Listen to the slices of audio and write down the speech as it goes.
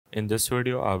In this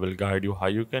video, I will guide you how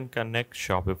you can connect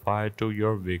Shopify to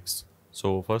your Wix.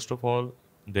 So first of all,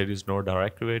 there is no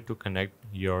direct way to connect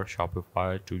your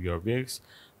Shopify to your Wix,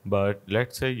 but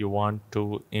let's say you want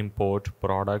to import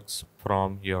products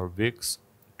from your Wix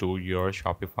to your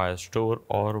Shopify store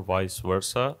or vice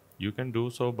versa. You can do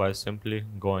so by simply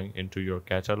going into your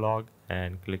catalog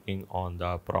and clicking on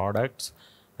the products,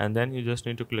 and then you just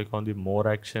need to click on the more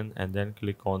action and then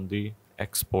click on the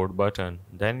export button.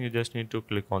 Then you just need to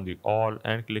click on the all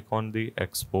and click on the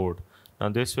export. Now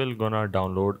this will gonna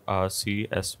download a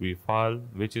CSV file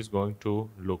which is going to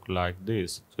look like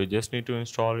this. So you just need to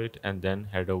install it and then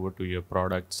head over to your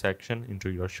product section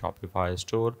into your Shopify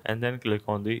store and then click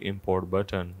on the import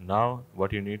button. Now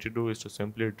what you need to do is to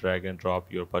simply drag and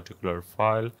drop your particular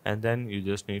file, and then you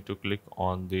just need to click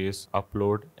on this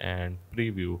upload and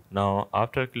preview. Now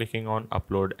after clicking on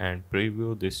upload and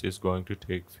preview, this is going to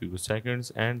take few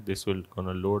seconds and this will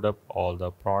gonna load up all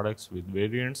the products with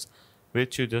variants,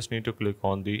 which you just need to click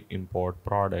on the import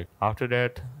product. After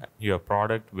that, your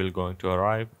product will going to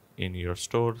arrive in your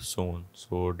store soon.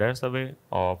 So that's the way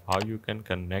of how you can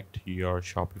connect your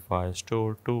Shopify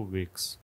store to Wix.